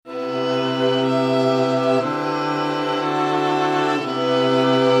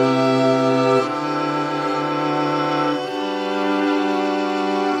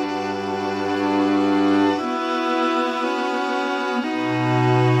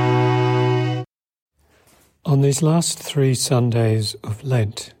On these last 3 Sundays of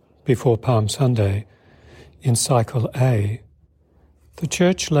Lent, before Palm Sunday, in Cycle A, the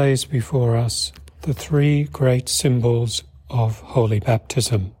Church lays before us the 3 great symbols of Holy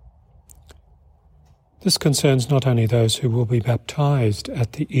Baptism. This concerns not only those who will be baptized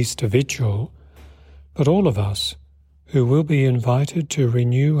at the Easter Vigil, but all of us who will be invited to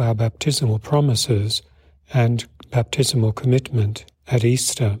renew our baptismal promises and baptismal commitment at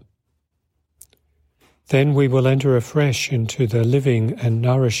Easter. Then we will enter afresh into the living and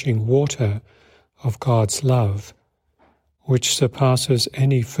nourishing water of God's love, which surpasses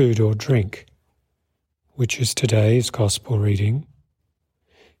any food or drink, which is today's Gospel reading,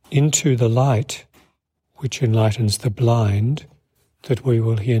 into the light, which enlightens the blind, that we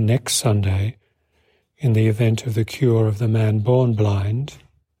will hear next Sunday in the event of the cure of the man born blind,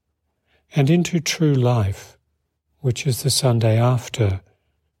 and into true life, which is the Sunday after,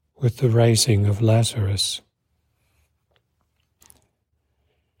 with the raising of Lazarus.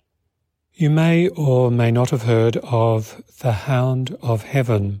 You may or may not have heard of The Hound of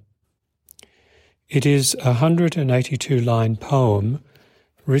Heaven. It is a 182-line poem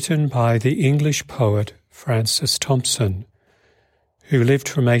written by the English poet Francis Thompson, who lived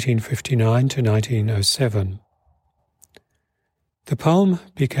from 1859 to 1907. The poem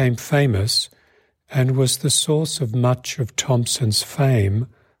became famous and was the source of much of Thompson's fame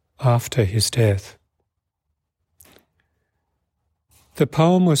after his death. The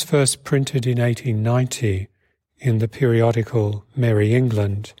poem was first printed in 1890 in the periodical Merry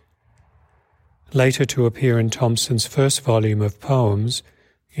England, later to appear in Thompson's first volume of poems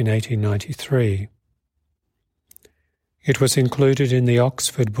in 1893. It was included in the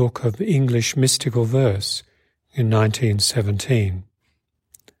Oxford Book of English Mystical Verse in 1917.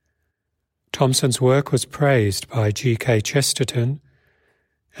 Thompson's work was praised by G.K. Chesterton,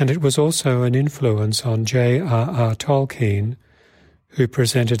 and it was also an influence on J.R.R. Tolkien, who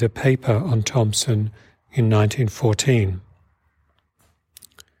presented a paper on Thompson in 1914.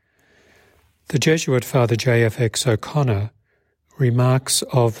 The Jesuit Father J.F.X. O'Connor remarks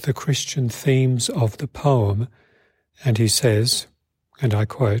of the Christian themes of the poem, and he says, and I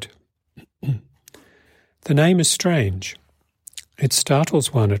quote, "The name is strange. It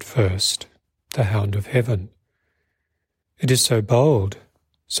startles one at first, the Hound of Heaven. It is so bold,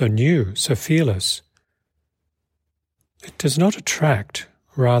 so new, so fearless. It does not attract,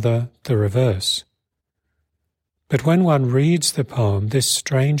 rather the reverse. But when one reads the poem, this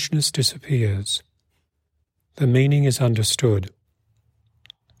strangeness disappears. The meaning is understood.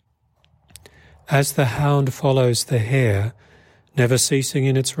 As the hound follows the hare, never ceasing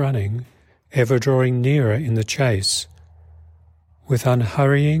in its running, ever drawing nearer in the chase, with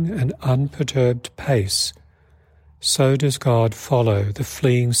unhurrying and unperturbed pace, so does God follow the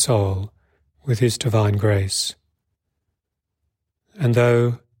fleeing soul with his divine grace. And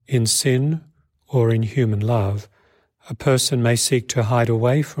though in sin or in human love a person may seek to hide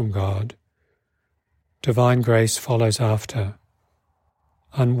away from God, divine grace follows after,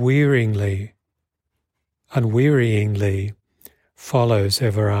 unwearyingly follows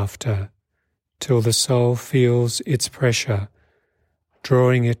ever after, till the soul feels its pressure,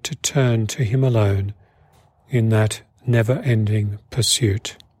 drawing it to turn to him alone in that never-ending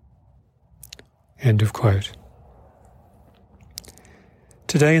pursuit." End of quote.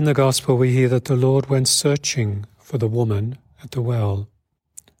 Today in the Gospel we hear that the Lord went searching for the woman at the well.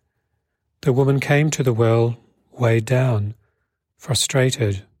 The woman came to the well weighed down,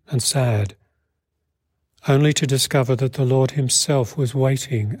 frustrated and sad, only to discover that the Lord himself was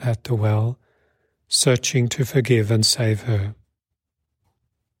waiting at the well, searching to forgive and save her.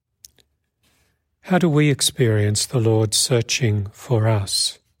 How do we experience the Lord searching for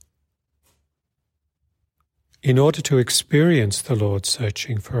us? In order to experience the Lord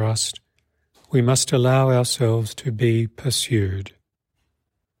searching for us, we must allow ourselves to be pursued.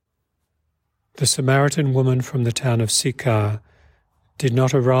 The Samaritan woman from the town of Sychar did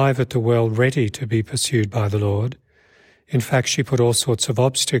not arrive at the well ready to be pursued by the Lord. In fact, she put all sorts of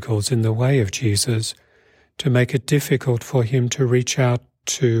obstacles in the way of Jesus to make it difficult for him to reach out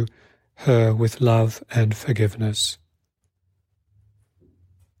to her with love and forgiveness.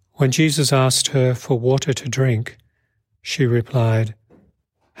 When Jesus asked her for water to drink, she replied,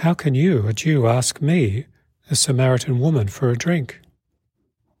 "How can you, a Jew, ask me, a Samaritan woman, for a drink?"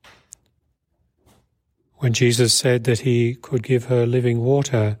 When Jesus said that he could give her living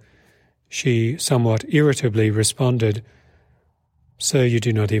water, she somewhat irritably responded, "Sir, you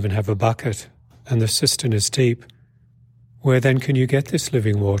do not even have a bucket, and the cistern is deep. Where then can you get this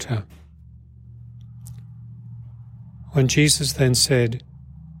living water?" When Jesus then said,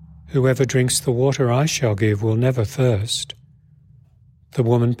 Whoever drinks the water I shall give will never thirst." The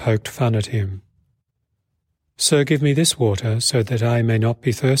woman poked fun at him. "Sir, give me this water so that I may not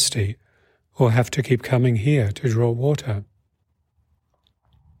be thirsty or have to keep coming here to draw water."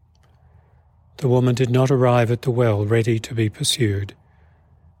 The woman did not arrive at the well ready to be pursued.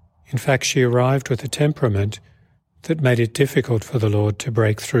 In fact, she arrived with a temperament that made it difficult for the Lord to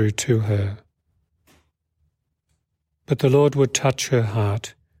break through to her. But the Lord would touch her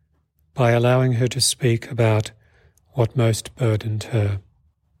heart by allowing her to speak about what most burdened her.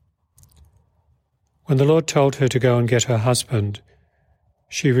 When the Lord told her to go and get her husband,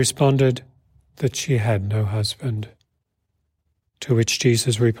 she responded that she had no husband. To which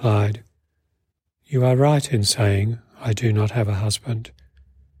Jesus replied, "You are right in saying, 'I do not have a husband,'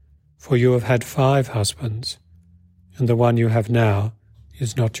 for you have had 5 husbands, and the one you have now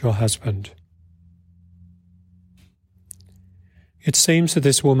is not your husband." It seems that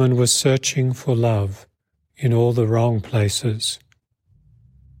this woman was searching for love in all the wrong places.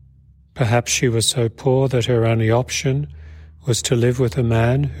 Perhaps she was so poor that her only option was to live with a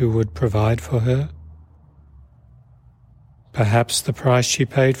man who would provide for her. Perhaps the price she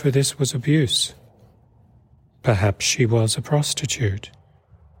paid for this was abuse. Perhaps she was a prostitute.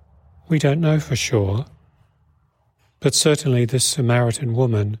 We don't know for sure, but certainly this Samaritan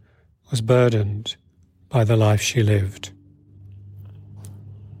woman was burdened by the life she lived.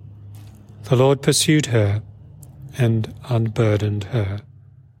 The Lord pursued her and unburdened her.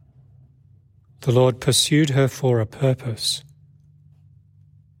 The Lord pursued her for a purpose.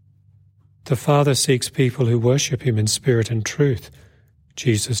 The Father seeks people who worship him in spirit and truth,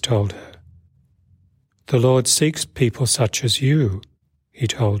 Jesus told her. The Lord seeks people such as you, he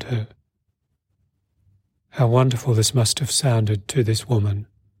told her. How wonderful this must have sounded to this woman.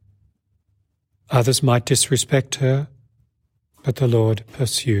 Others might disrespect her, but the Lord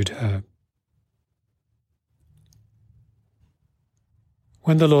pursued her.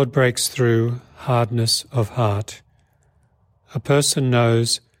 When the Lord breaks through hardness of heart, a person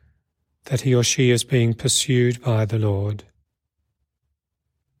knows that he or she is being pursued by the Lord.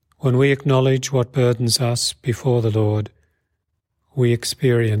 When we acknowledge what burdens us before the Lord, we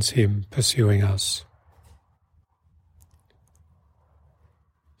experience him pursuing us.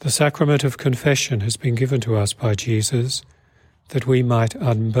 The sacrament of confession has been given to us by Jesus that we might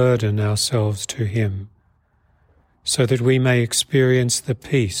unburden ourselves to him, so that we may experience the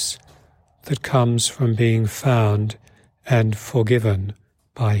peace that comes from being found and forgiven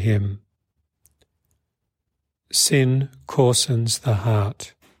by him. Sin coarsens the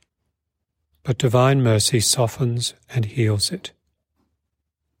heart, but divine mercy softens and heals it.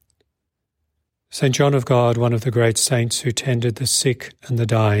 St. John of God, one of the great saints who tended the sick and the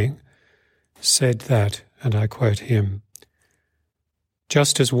dying, said that, and I quote him,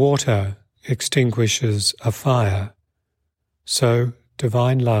 "Just as water extinguishes a fire, so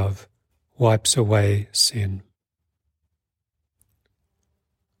divine love wipes away sin."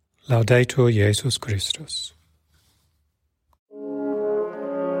 Laudetur Jesus Christus.